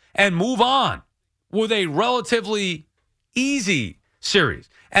them and move on with a relatively easy series.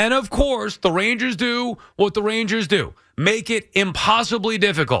 And, of course, the Rangers do what the Rangers do. Make it impossibly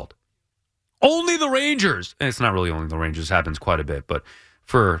difficult. Only the Rangers, and it's not really only the Rangers, happens quite a bit, but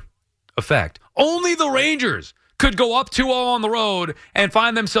for effect, only the Rangers could go up 2-0 on the road and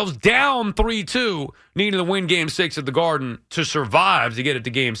find themselves down 3-2, needing to win Game 6 at the Garden to survive to get it to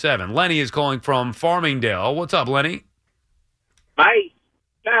Game 7. Lenny is calling from Farmingdale. What's up, Lenny? Hi,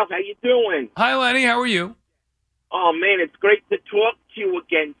 Sal, how you doing? Hi, Lenny. How are you? Oh, man, it's great to talk to you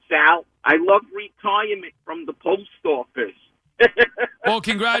again, Sal. I love retirement from the post office. Well,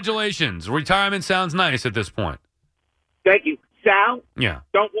 congratulations. Retirement sounds nice at this point. Thank you. Sal? Yeah.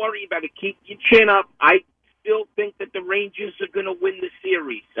 Don't worry about it. Keep your chin up. I still think that the Rangers are going to win the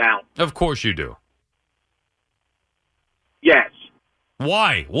series, Sal. Of course you do. Yes.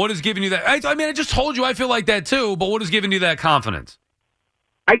 Why? What is giving you that? I mean, I just told you I feel like that too, but what is giving you that confidence?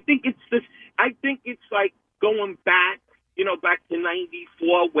 I think it's like going back, back to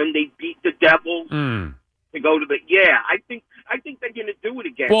 94 when they beat the Devils to go to the, I think they're going to do it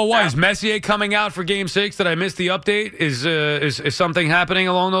again. Well, why is Messier coming out for Game 6? Did I miss the update? Is something happening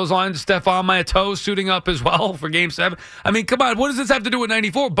along those lines? Stephon Mato suiting up as well for Game 7? I mean, come on, what does this have to do with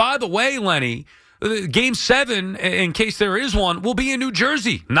 94? By the way, Lenny, Game 7, in case there is one, will be in New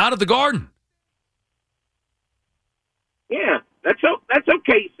Jersey, not at the Garden. Yeah. That's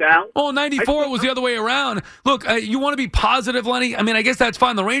okay, Sal. Well, 94 was the other way around. Look, you want to be positive, Lenny? I mean, I guess that's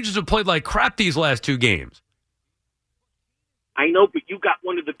fine. The Rangers have played like crap these last 2 games. I know, but you got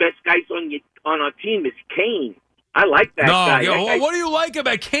one of the best guys on our team is Kane. I like that guy. No, what do you like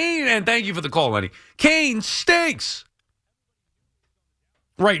about Kane? And thank you for the call, Lenny. Kane stinks.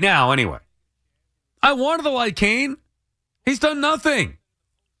 Right now, anyway. I wanted to like Kane. He's done nothing.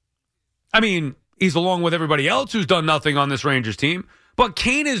 I mean, he's along with everybody else who's done nothing on this Rangers team. But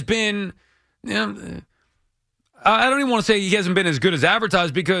Kane has been, I don't even want to say he hasn't been as good as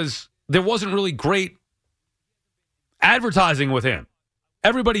advertised because there wasn't really great advertising with him.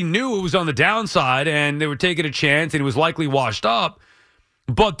 Everybody knew it was on the downside and they were taking a chance and he was likely washed up.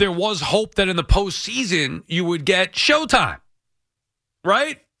 But there was hope that in the postseason you would get showtime.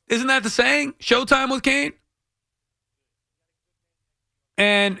 Right? Isn't that the saying? Showtime with Kane?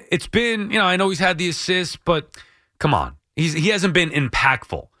 And it's been, I know he's had the assists, but come on. He hasn't been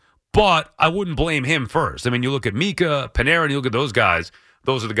impactful. But I wouldn't blame him first. I mean, you look at Mika, Panarin, you look at those guys.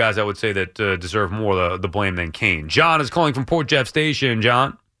 Those are the guys I would say that deserve more the blame than Kane. John is calling from Port Jeff Station.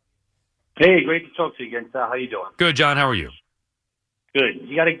 John? Hey, great to talk to you again, Sal. How you doing? Good, John. How are you? Good.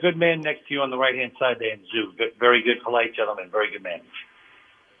 You got a good man next to you on the right-hand side there in Zoo. Good, very good, polite gentleman. Very good man.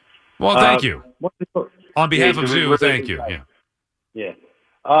 Well, thank you. On behalf of Zoo, thank you. Yeah. Yeah.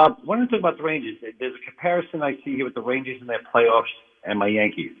 Wanted to talk about the Rangers. There's a comparison I see here with the Rangers in their playoffs and my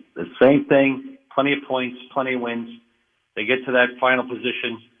Yankees. The same thing, plenty of points, plenty of wins. They get to that final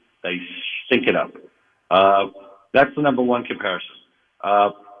position, they stink it up. That's the number one comparison.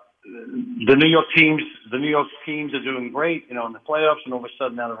 The New York teams are doing great, in the playoffs, and all of a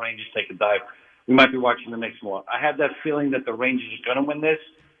sudden now the Rangers take a dive. We might be watching the Knicks more. I have that feeling that the Rangers are going to win this,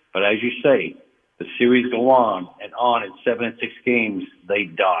 but as you say, the series go on, and in 7 and 6 games, they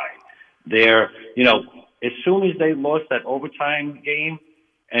die. They're, as soon as they lost that overtime game,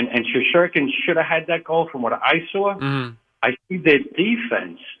 and Shesterkin should have had that goal from what I saw, I see their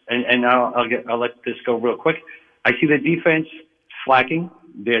defense, and I'll let this go real quick. I see their defense slacking.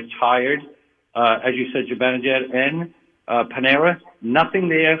 They're tired. As you said, Zibanejad and Panera, nothing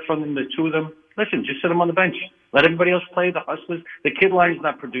there from the two of them. Listen, just sit them on the bench. Let everybody else play. The hustlers. The kid line's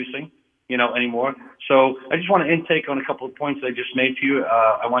not producing, anymore. So I just want to intake on a couple of points that I just made to you.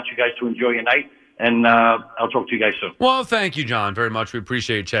 I want you guys to enjoy your night, and I'll talk to you guys soon. Well, thank you, John, very much. We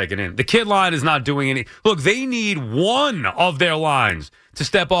appreciate you checking in. The kid line is not doing any. Look, they need one of their lines to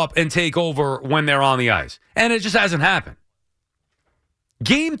step up and take over when they're on the ice, and it just hasn't happened.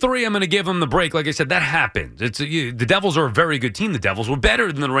 Game 3, I'm going to give them the break. Like I said, that happens. The Devils are a very good team. The Devils were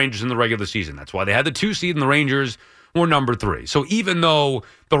better than the Rangers in the regular season. That's why they had the 2 seed, and the Rangers were number 3. So even though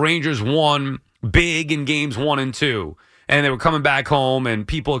the Rangers won big in games 1 and 2, and they were coming back home, and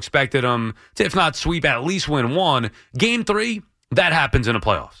people expected them to, if not sweep, at least win 1, Game 3, that happens in the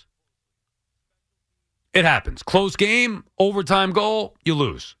playoffs. It happens. Close game, overtime goal, you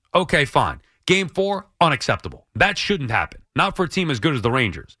lose. Okay, fine. Game 4, unacceptable. That shouldn't happen. Not for a team as good as the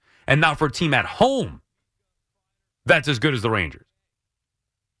Rangers. And not for a team at home that's as good as the Rangers.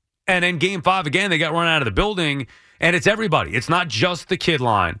 And then Game 5, again, they got run out of the building, and it's everybody. It's not just the kid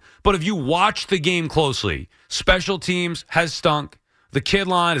line. But if you watch the game closely, special teams has stunk. The kid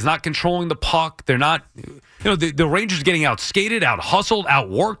line is not controlling the puck. They're not, the Rangers getting out-skated, out-hustled,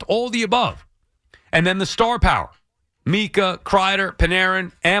 out-worked, all the above. And then the star power. Mika, Kreider,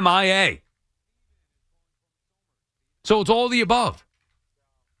 Panarin, MIA. So it's all the above.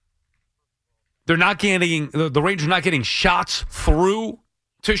 They're not getting, the Rangers are not getting shots through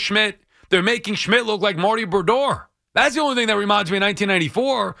to Schmidt. They're making Schmidt look like Marty Brodeur. That's the only thing that reminds me of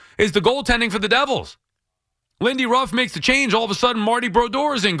 1994 is the goaltending for the Devils. Lindy Ruff makes the change. All of a sudden, Marty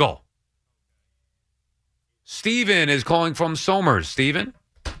Brodeur is in goal. Steven is calling from Somers. Steven?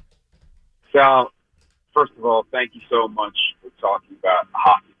 Sal, first of all, thank you so much for talking about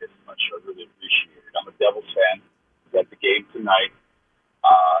hockey this much. I really appreciate it. I'm a Devils fan. At the game tonight.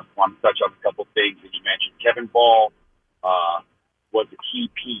 Want to touch on a couple things that you mentioned. Kevin Ball was a key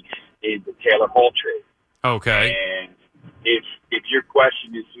piece in the Taylor Hall trade. Okay. And if your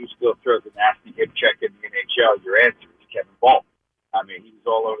question is who still throws a nasty hip check in the NHL, your answer is Kevin Ball. I mean, he was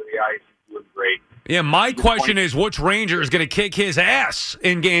all over the ice. He was great. Yeah, my question is which Ranger is going to kick his ass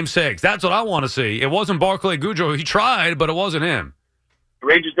in Game 6? That's what I want to see. It wasn't Barclay Goodrow. He tried, but it wasn't him. The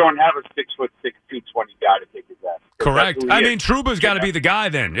Rangers don't have a 6'6", 220 guy to kick his ass. Correct. I mean, Trouba's got to be the guy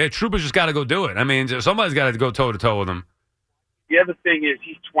then. Yeah, Trouba's just got to go do it. I mean, somebody's got to go toe-to-toe with him. The other thing is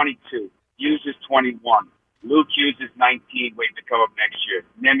he's 22. Hughes is 21. Luke Hughes is 19, waiting to come up next year.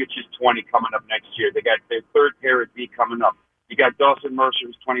 Nemec is 20, coming up next year. They got their third pair at D coming up. You got Dawson Mercer,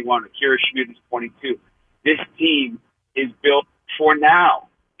 who's 21. Akira Schmidt is 22. This team is built for now.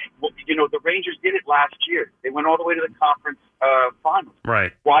 The Rangers did it last year. They went all the way to the conference finals.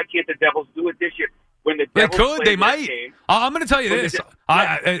 Right. Why can't the Devils do it this year? When the Devils they could. They might. Game, I'm going to tell you this.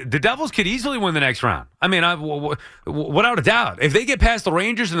 The Devils could easily win the next round. I mean, without a doubt. If they get past the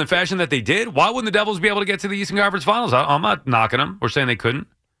Rangers in the fashion that they did, why wouldn't the Devils be able to get to the Eastern Conference Finals? I'm not knocking them or saying they couldn't.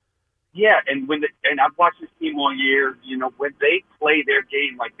 Yeah, and and I've watched this team all year. You know, when they play their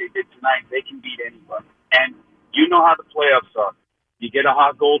game like they did tonight, they can beat anybody. And you know how the playoffs are. You get a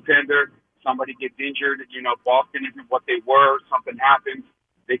hot goaltender, somebody gets injured. You know, Boston isn't what they were. Something happens.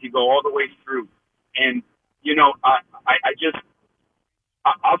 They can go all the way through. And you know, I'll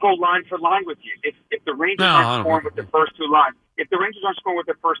go line for line with you. If the Rangers aren't scoring with the first two lines,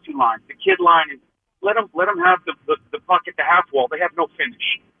 the kid line is let them have the puck at the half wall. They have no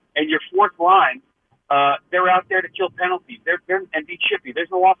finish. And your fourth line, they're out there to kill penalties. They're and be chippy.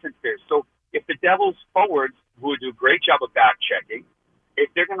 There's no offense there. So if the Devils forwards, who do a great job of back checking, if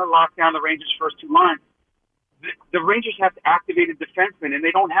they're going to lock down the Rangers' first two lines, the Rangers have to activate a defenseman, and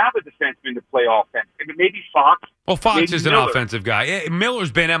they don't have a defenseman to play offense. Maybe Fox. Well, Fox is an Miller. offensive guy.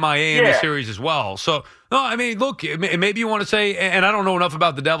 Miller's been MIA in the series as well. So, no, I mean, look, maybe you want to say, and I don't know enough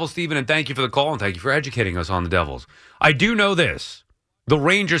about the Devils, Stephen, and thank you for the call, and thank you for educating us on the Devils. I do know this. The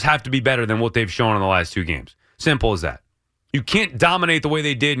Rangers have to be better than what they've shown in the last two games. Simple as that. You can't dominate the way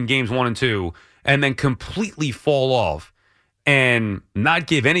they did in games 1 and 2 and then completely fall off and not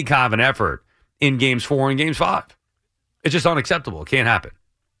give any kind of an effort in games 4 and games 5. It's just unacceptable. It can't happen.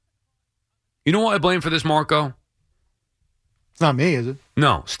 You know what I blame for this, Marco? It's not me, is it?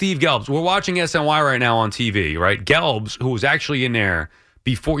 No, Steve Gelbs. We're watching SNY right now on TV, right? Gelbs, who was actually in there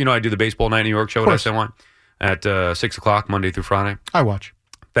before, I do the Baseball Night in New York show at SNY at 6 o'clock, Monday through Friday. I watch.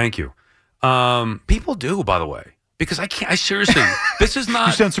 Thank you. People do, by the way. Because I seriously, this is not.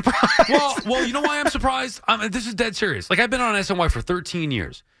 You sound surprised. Well, you know why I'm surprised? This is dead serious. Like, I've been on SNY for 13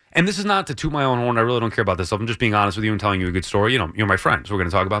 years. And this is not to toot my own horn. I really don't care about this stuff. I'm just being honest with you and telling you a good story. You're my friend, so we're going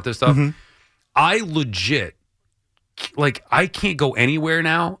to talk about this stuff. Mm-hmm. I legit, I can't go anywhere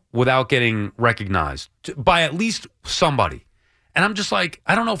now without getting recognized by at least somebody. And I'm just like,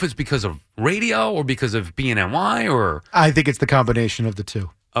 I don't know if it's because of radio or because of BNNY or. I think it's the combination of the two.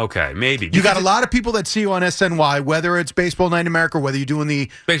 Okay, maybe. You got a lot of people that see you on SNY, whether it's Baseball Night in America, whether you're doing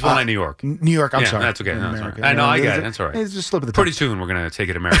the Baseball Night in New York. New York, I'm sorry. That's okay. No, America. I know, I get it. That's all right. It's just a slip of the tongue. Pretty soon we're going to take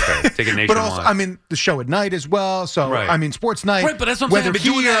it America, take it nationwide. But also, the show at night as well. So, right. Sports Night. Right, but that's what I'm saying. Whether I've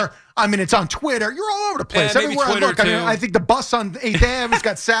been doing here, it's on Twitter. You're all over the place. Maybe Everywhere Twitter I look, I think the bus on 8th Ave has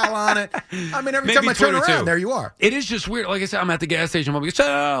got Sal on it. Every Maybe time I turn Twitter around, too. there you are. It is just weird. Like I said, I'm at the gas station, I'm like,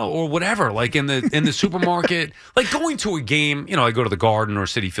 Sal, or whatever. Like in the supermarket, like going to a game. I go to the Garden or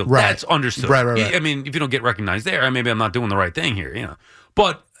Citi Field. Right. That's understood. Right. I mean, if you don't get recognized there, maybe I'm not doing the right thing here.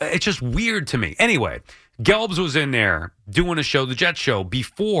 But it's just weird to me. Anyway, Gelbs was in there doing a show, the Jets show,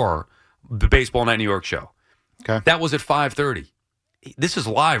 before the Baseball Night New York show. Okay, that was at 5:30. This is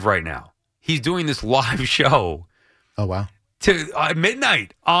live right now. He's doing this live show. Oh, wow. To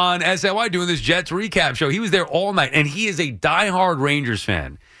midnight on SNY doing this Jets recap show. He was there all night, and he is a diehard Rangers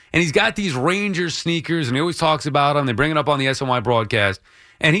fan. And he's got these Rangers sneakers, and he always talks about them. They bring it up on the SNY broadcast.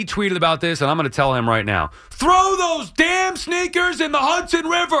 And he tweeted about this, and I'm going to tell him right now. Throw those damn sneakers in the Hudson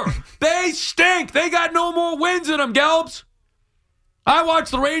River. They stink. They got no more wins in them, Gelbs. I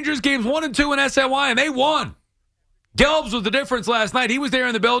watched the Rangers games 1 and 2 in SNY, and they won. Gelbs was the difference last night. He was there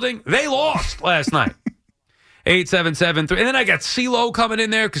in the building. They lost last night. 877-3. And then I got CeeLo coming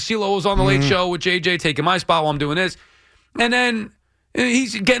in there because CeeLo was on the late show with JJ taking my spot while I'm doing this. And then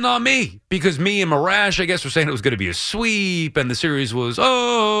he's getting on me because me and Marash, I guess, were saying it was going to be a sweep and the series was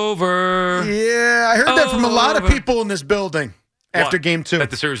over. Yeah, I heard that from a lot of people in this building after Game 2. That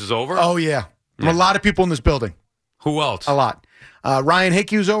the series is over? Oh, yeah. From a lot of people in this building. Who else? A lot. Ryan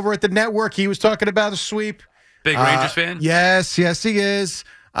Hickey was over at the network. He was talking about a sweep. Big Rangers fan? Yes, he is.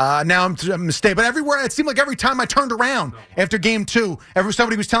 Now I'm a mistake, but everywhere it seemed like every time I turned around after Game 2,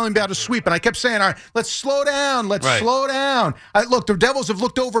 somebody was telling me about a sweep, and I kept saying, "All right, let's slow down, slow down." Look, the Devils have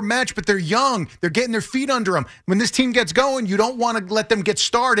looked overmatched, but they're young. They're getting their feet under them. When this team gets going, you don't want to let them get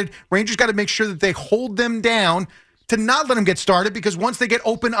started. Rangers got to make sure that they hold them down to not let them get started because once they get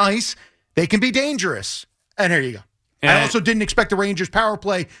open ice, they can be dangerous. And here you go. I also didn't expect the Rangers' power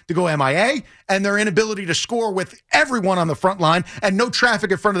play to go MIA and their inability to score with everyone on the front line and no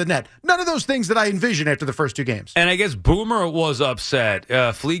traffic in front of the net. None of those things that I envisioned after the first two games. And I guess Boomer was upset.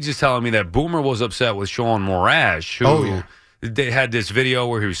 Fleegs is telling me that Boomer was upset with Sean Morash, who they had this video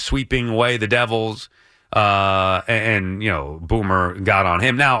where he was sweeping away the Devils, and Boomer got on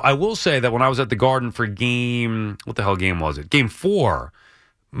him. Now, I will say that when I was at the Garden for what the hell game was it? Game 4.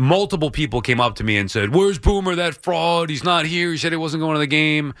 Multiple people came up to me and said, "Where's Boomer, that fraud? He's not here. He said he wasn't going to the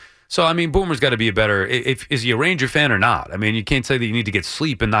game." So, Boomer's got to be a better – is he a Ranger fan or not? You can't say that you need to get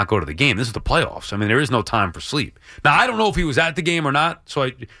sleep and not go to the game. This is the playoffs. There is no time for sleep. Now, I don't know if he was at the game or not,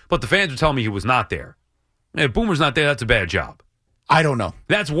 but the fans were telling me he was not there. If Boomer's not there, that's a bad job. I don't know.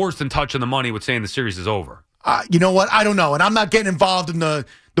 That's worse than touching the money with saying the series is over. You know what? I don't know. And I'm not getting involved in the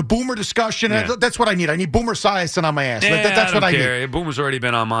Boomer discussion. Yeah. That's what I need. I need Boomer Esiason on my ass. Yeah, That's what I care. need. Boomer's already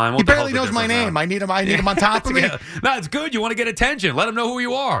been on mine. He barely knows my name. I need him on top of me. No, it's good. You want to get attention. Let him know who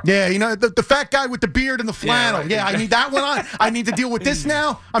you are. Yeah, the fat guy with the beard and the flannel. right. Yeah, I need that one on. I need to deal with this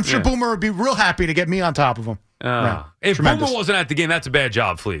now. I'm sure Boomer would be real happy to get me on top of him. If Tremendous. Boomer wasn't at the game, that's a bad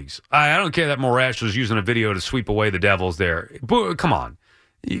job, Fleegs. I don't care that Morash was using a video to sweep away the Devils there. Come on.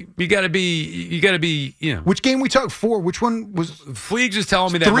 You got to be, Which game we talked 4? Which one was? Fleegs is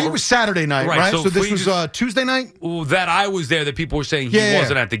telling me that 3 was Saturday night, right? So this was Tuesday night? That I was there, that people were saying he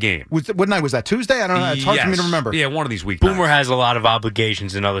wasn't at the game. What night was that? Tuesday? I don't know. It's hard for me to remember. Yeah, one of these weeknights. Boomer has a lot of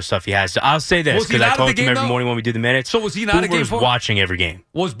obligations and other stuff he has. So I'll say this, because I talk to him every morning when we do the minutes. So was he not at game 4? Boomer's watching every game.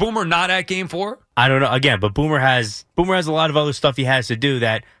 Was Boomer not at game 4? I don't know. Again, but Boomer has a lot of other stuff he has to do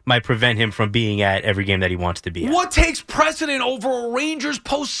that might prevent him from being at every game that he wants to be at. What takes precedent over a Rangers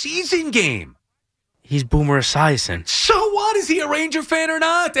postseason game? He's Boomer Esiason. So what? Is he a Ranger fan or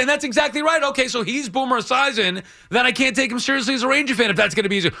not? And that's exactly right. Okay, so he's Boomer Esiason. Then I can't take him seriously as a Ranger fan if that's going to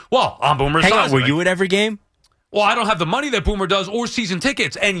be easy. Well, I'm Boomer Esiason. Hang on, were you at every game? Well, I don't have the money that Boomer does or season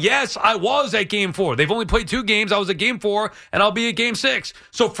tickets. And yes, I was at game 4. They've only played 2 games. I was at game 4, and I'll be at game 6.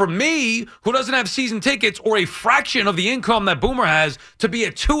 So for me, who doesn't have season tickets or a fraction of the income that Boomer has, to be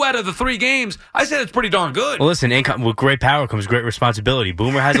at 2 out of the 3 games, I say that's pretty darn good. Well, listen, income with great power comes great responsibility.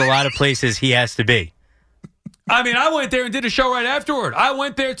 Boomer has a lot of places he has to be. I mean, I went there and did a show right afterward. I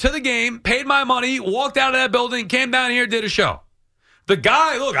went there to the game, paid my money, walked out of that building, came down here, did a show. The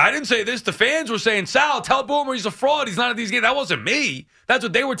guy, look, I didn't say this. The fans were saying, Sal, tell Boomer he's a fraud. He's not at these games. That wasn't me. That's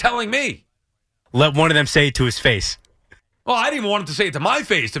what they were telling me. Let one of them say it to his face. Well, I didn't even want him to say it to my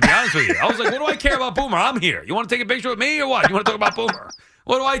face, to be honest with you. I was like, what do I care about Boomer? I'm here. You want to take a picture with me or what? You want to talk about Boomer?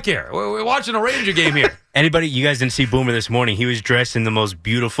 What do I care? We're watching a Ranger game here. Anybody, you guys didn't see Boomer this morning. He was dressed in the most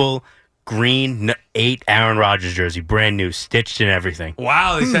beautiful green 8 Aaron Rodgers jersey, brand new, stitched and everything.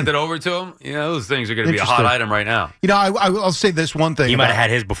 Wow, they sent it over to him? You know, those things are going to be a hot item right now. You know, I'll say this one thing. He might have had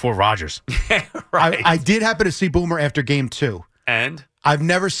his before Rodgers. Right. I did happen to see Boomer after game 2. And? I've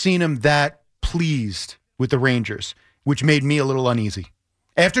never seen him that pleased with the Rangers, which made me a little uneasy.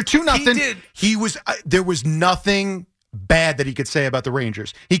 After 2-0, he was there was nothing bad that he could say about the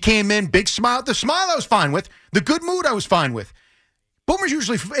Rangers. He came in, big smile. The smile I was fine with. The good mood I was fine with. Boomer's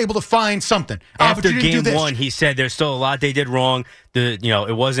usually able to find something. After game 1, he said there's still a lot they did wrong.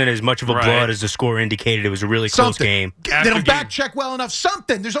 It wasn't as much of a blood as the score indicated. It was a really close game. They don't back check well enough.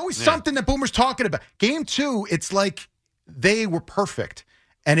 Something. There's always something that Boomer's talking about. Game 2, it's like they were perfect.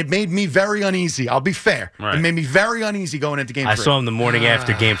 And it made me very uneasy. I'll be fair. Right. It made me very uneasy going into game 3. I saw him the morning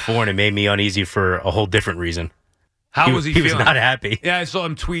after game 4, and it made me uneasy for a whole different reason. How was he feeling? He was not happy. Yeah, I saw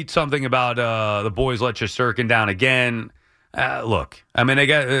him tweet something about the boys let Shesterkin down again. Look, I mean, they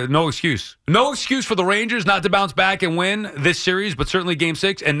got no excuse. No excuse for the Rangers not to bounce back and win this series, but certainly Game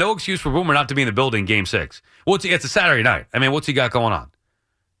 6, and no excuse for Boomer not to be in the building Game 6. It's a Saturday night. I mean, what's he got going on?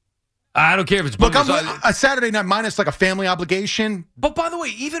 I don't care if it's Boomer. Look, I'm a Saturday night minus like a family obligation. But by the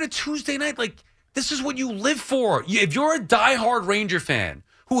way, even a Tuesday night, this is what you live for. If you're a diehard Ranger fan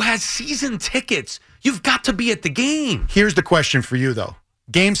who has season tickets, you've got to be at the game. Here's the question for you, though.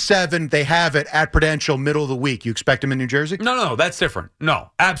 Game 7, they have it at Prudential, middle of the week. You expect him in New Jersey? No, that's different. No,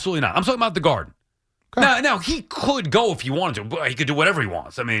 absolutely not. I'm talking about the Garden. Okay. Now, he could go if he wanted to. He could do whatever he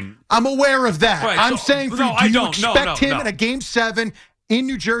wants. I mean, I'm aware of that. Right, I'm saying, do you expect him in a Game 7 in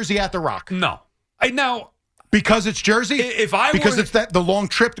New Jersey at the Rock? No. Because it's Jersey? Because it's the long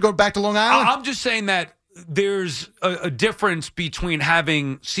trip to go back to Long Island? I'm just saying that there's a difference between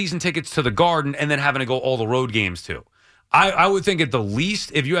having season tickets to the Garden and then having to go all the road games too. I would think at the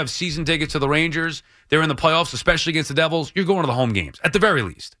least, if you have season tickets to the Rangers, they're in the playoffs, especially against the Devils, you're going to the home games, at the very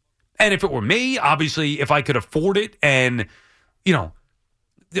least. And if it were me, obviously, if I could afford it and,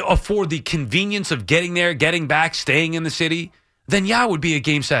 afford the convenience of getting there, getting back, staying in the city, then it would be a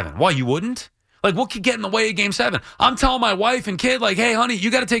Game 7. Why, you wouldn't? What could get in the way of Game 7? I'm telling my wife and kid, hey, honey, you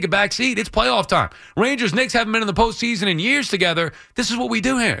got to take a back seat. It's playoff time. Rangers, Knicks haven't been in the postseason in years together. This is what we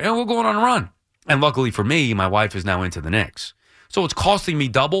do here, and we're going on a run. And luckily for me, my wife is now into the Knicks. So it's costing me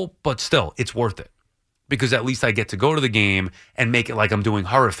double, but still, it's worth it. Because at least I get to go to the game and make it like I'm doing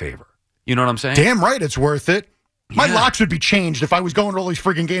her a favor. You know what I'm saying? Damn right it's worth it. My locks would be changed if I was going to all these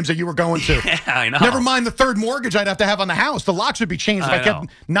freaking games that you were going to. Yeah, I know. Never mind the third mortgage I'd have to have on the house. The locks would be changed if I kept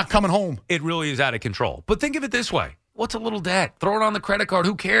not coming home. It really is out of control. But think of it this way. What's a little debt? Throw it on the credit card.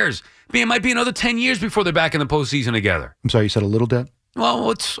 Who cares? It might be another 10 years before they're back in the postseason together. I'm sorry, you said a little debt? Well,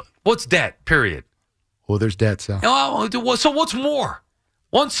 what's debt, period? Well, there's debt, Sal. So what's more?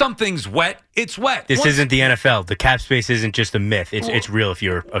 Once something's wet, it's wet. This isn't the NFL. The cap space isn't just a myth. It's real if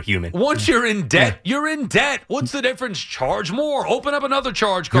you're a human. Once you're in debt, you're in debt. What's the difference? Charge more. Open up another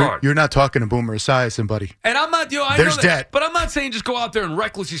charge card. You're not talking to Boomer Esiason, buddy. And I'm not, I There's know that, debt. but I'm not saying just go out there and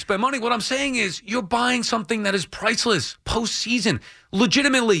recklessly spend money. What I'm saying is you're buying something that is priceless postseason.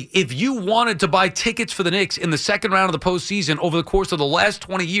 Legitimately, if you wanted to buy tickets for the Knicks in the second round of the postseason over the course of the last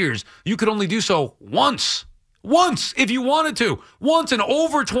 20 years, you could only do so once. Once, if you wanted to. Once in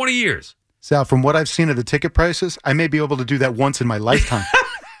over 20 years. Sal, from what I've seen of the ticket prices, I may be able to do that once in my lifetime.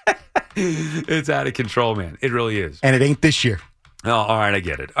 It's out of control, man. It really is. And it ain't this year. Oh, all right, I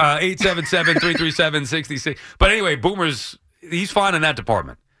get it. 877-337-66. But anyway, Boomer's, he's fine in that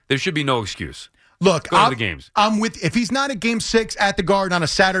department. There should be no excuse. Look, Go to the games. If he's not at Game 6 at the Garden on a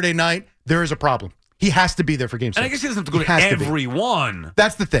Saturday night, there is a problem. He has to be there for Game 6. And I guess he doesn't have to go to every one.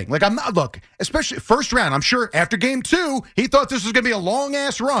 That's the thing. Like, I'm not, look, especially first round, I'm sure after Game 2, he thought this was going to be a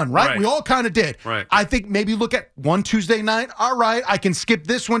long-ass run, right? We all kind of did. Right. I think maybe look at one Tuesday night. All right, I can skip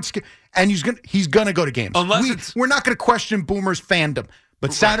this one. And he's going to go to games. We're not going to question Boomer's fandom.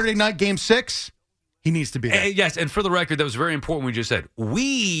 But Saturday night, Game 6, he needs to be there. Yes, and for the record, that was very important we just said.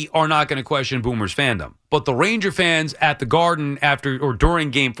 We are not going to question Boomer's fandom. But the Ranger fans at the Garden after or during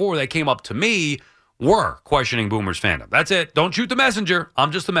Game 4 that came up to me were questioning Boomer's fandom. That's it. Don't shoot the messenger.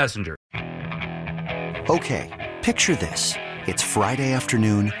 I'm just the messenger. Okay, picture this. It's Friday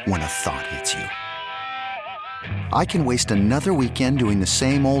afternoon when a thought hits you. I can waste another weekend doing the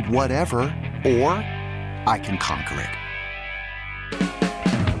same old whatever, or I can conquer it.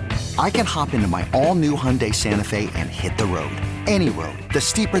 I can hop into my all-new Hyundai Santa Fe and hit the road. Any road. The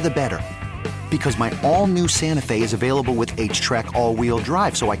steeper, the better. Because my all-new Santa Fe is available with H-Track all-wheel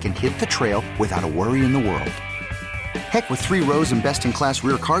drive, so I can hit the trail without a worry in the world. Heck, with 3 rows and best-in-class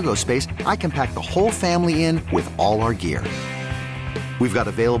rear cargo space, I can pack the whole family in with all our gear. We've got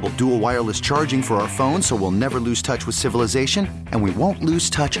available dual wireless charging for our phones, so we'll never lose touch with civilization, and we won't lose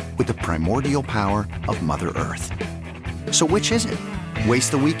touch with the primordial power of Mother Earth. So which is it?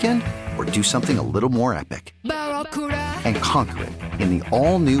 Waste the weekend or do something a little more epic? And conquer it in the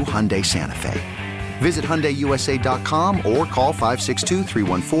all-new Hyundai Santa Fe. Visit HyundaiUSA.com or call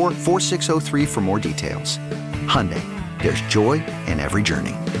 562-314-4603 for more details. Hyundai, there's joy in every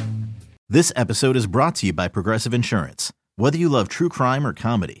journey. This episode is brought to you by Progressive Insurance. Whether you love true crime or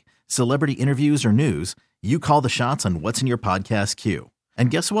comedy, celebrity interviews or news, you call the shots on what's in your podcast queue. And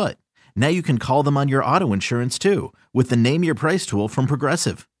guess what? Now you can call them on your auto insurance too with the Name Your Price tool from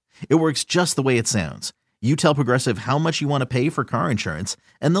Progressive. It works just the way it sounds. You tell Progressive how much you want to pay for car insurance,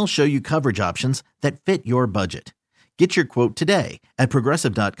 and they'll show you coverage options that fit your budget. Get your quote today at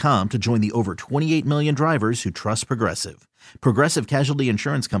Progressive.com to join the over 28 million drivers who trust Progressive. Progressive Casualty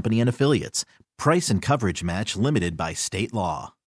Insurance Company and Affiliates. Price and coverage match limited by state law.